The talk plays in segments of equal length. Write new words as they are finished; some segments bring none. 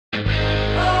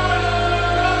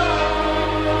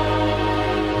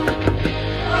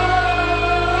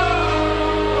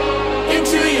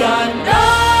the unknown,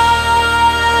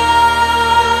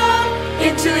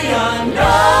 into the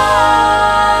unknown,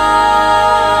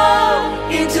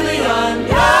 into the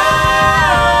unknown.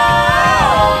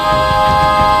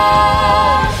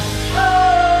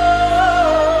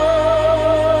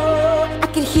 I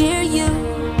can hear you,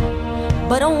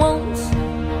 but I won't.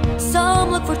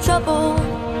 Some look for trouble,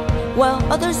 while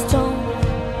others don't.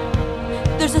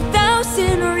 There's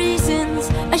 1,000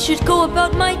 reasons I should go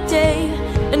about my day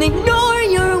and ignore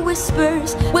your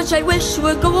whispers, which I wish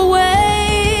would go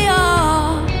away.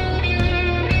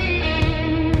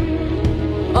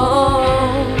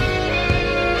 Oh.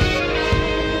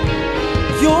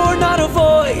 You're not a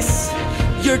voice,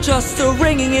 you're just a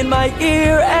ringing in my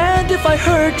ear. And if I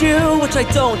heard you, which I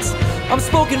don't, I'm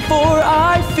spoken for,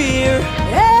 I fear.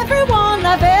 Everyone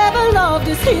I've ever loved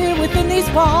is here within these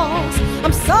walls.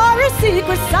 I'm sorry,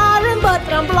 secret siren, but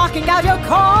I'm blocking out your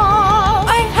call.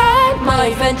 I had my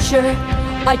adventure,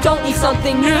 I don't need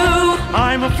something new.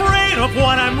 I'm afraid of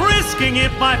what I'm risking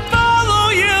if I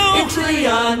follow you. Into the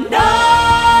unknown,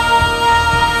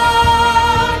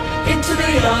 into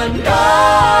the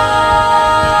unknown,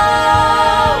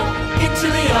 into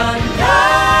the unknown.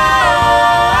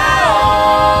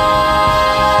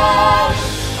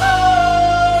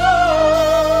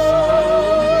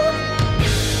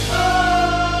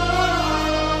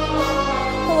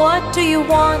 What do you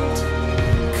want?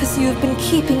 'Cause you've been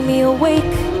keeping me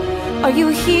awake. Are you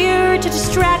here to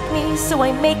distract me so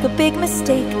I make a big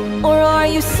mistake? Or are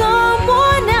you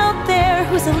someone out there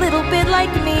who's a little bit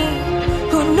like me,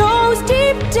 who knows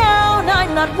deep down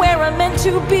I'm not where I'm meant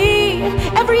to be?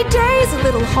 Every day's a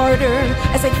little harder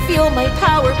as I feel my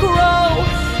power grow.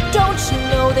 Don't you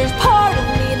know there's part of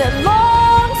me that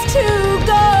longs to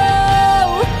go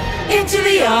Into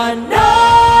the unknown,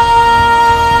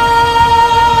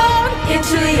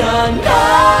 into the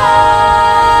unknown,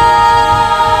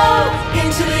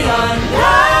 into the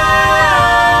unknown.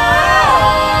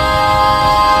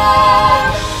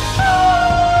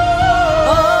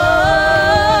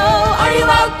 Oh, are you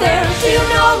out there? Do you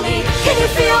know me? Can you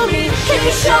feel me? Can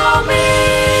you show me?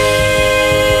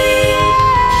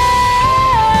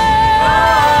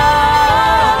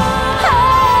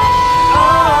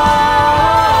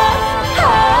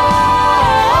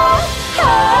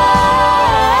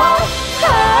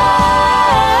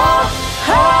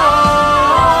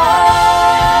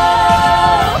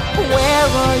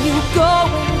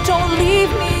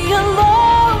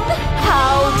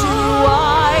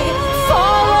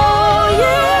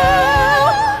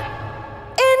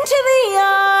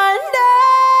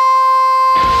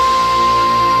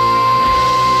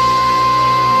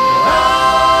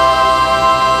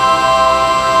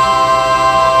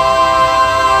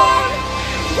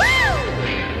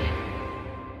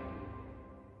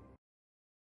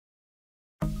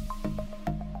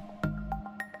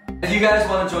 If you guys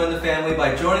want to join the family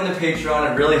by joining the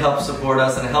Patreon, it really helps support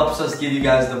us and it helps us give you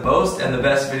guys the most and the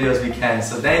best videos we can.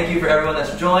 So thank you for everyone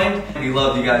that's joined. We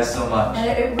love you guys so much. And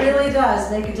it really does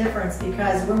make a difference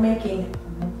because we're making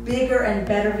bigger and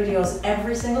better videos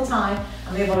every single time.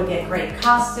 I'm able to get great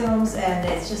costumes and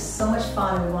it's just so much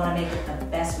fun and we want to make it the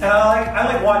best And I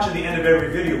like watching the end of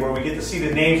every video where we get to see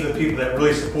the names of the people that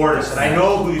really support us. And I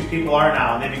know who these people are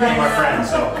now and they became our friends.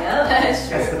 So Yeah, that's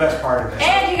that's the best part of it.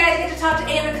 And you guys get to talk to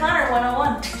Amy Connor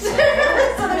 101.